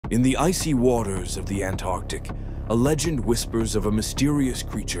In the icy waters of the Antarctic, a legend whispers of a mysterious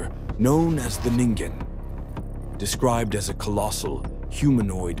creature known as the Ningen. Described as a colossal,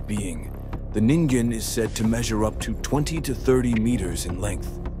 humanoid being, the Ningen is said to measure up to 20 to 30 meters in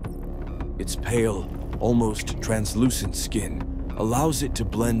length. Its pale, almost translucent skin allows it to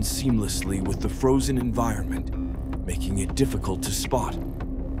blend seamlessly with the frozen environment, making it difficult to spot.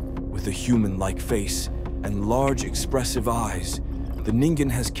 With a human-like face and large expressive eyes, the Ningen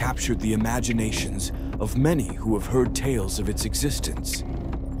has captured the imaginations of many who have heard tales of its existence.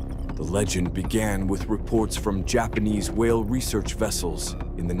 The legend began with reports from Japanese whale research vessels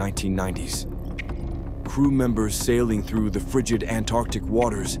in the 1990s. Crew members sailing through the frigid Antarctic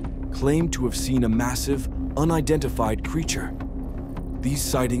waters claimed to have seen a massive, unidentified creature. These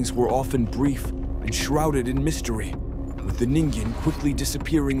sightings were often brief and shrouded in mystery, with the Ningen quickly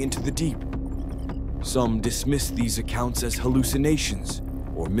disappearing into the deep. Some dismissed these accounts as hallucinations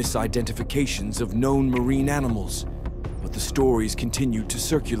or misidentifications of known marine animals, but the stories continued to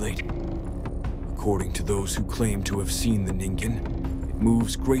circulate. According to those who claim to have seen the Ningen, it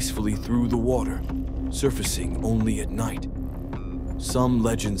moves gracefully through the water, surfacing only at night. Some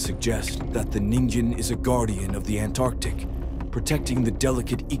legends suggest that the Ningen is a guardian of the Antarctic, protecting the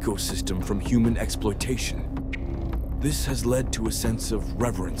delicate ecosystem from human exploitation. This has led to a sense of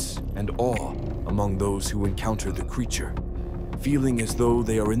reverence and awe among those who encounter the creature, feeling as though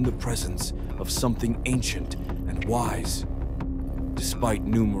they are in the presence of something ancient and wise. Despite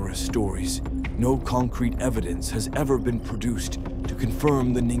numerous stories, no concrete evidence has ever been produced to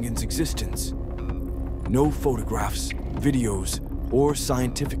confirm the Ningen's existence. No photographs, videos, or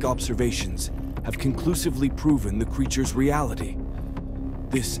scientific observations have conclusively proven the creature's reality.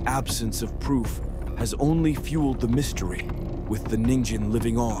 This absence of proof has only fueled the mystery, with the Ningen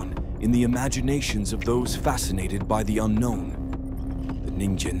living on in the imaginations of those fascinated by the unknown. The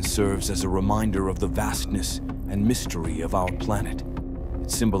Ningen serves as a reminder of the vastness and mystery of our planet. It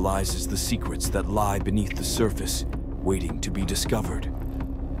symbolizes the secrets that lie beneath the surface, waiting to be discovered.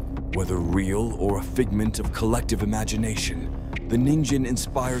 Whether real or a figment of collective imagination, the Ningen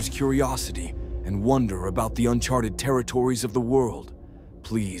inspires curiosity and wonder about the uncharted territories of the world.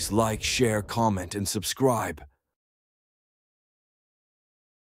 Please like, share, comment, and subscribe.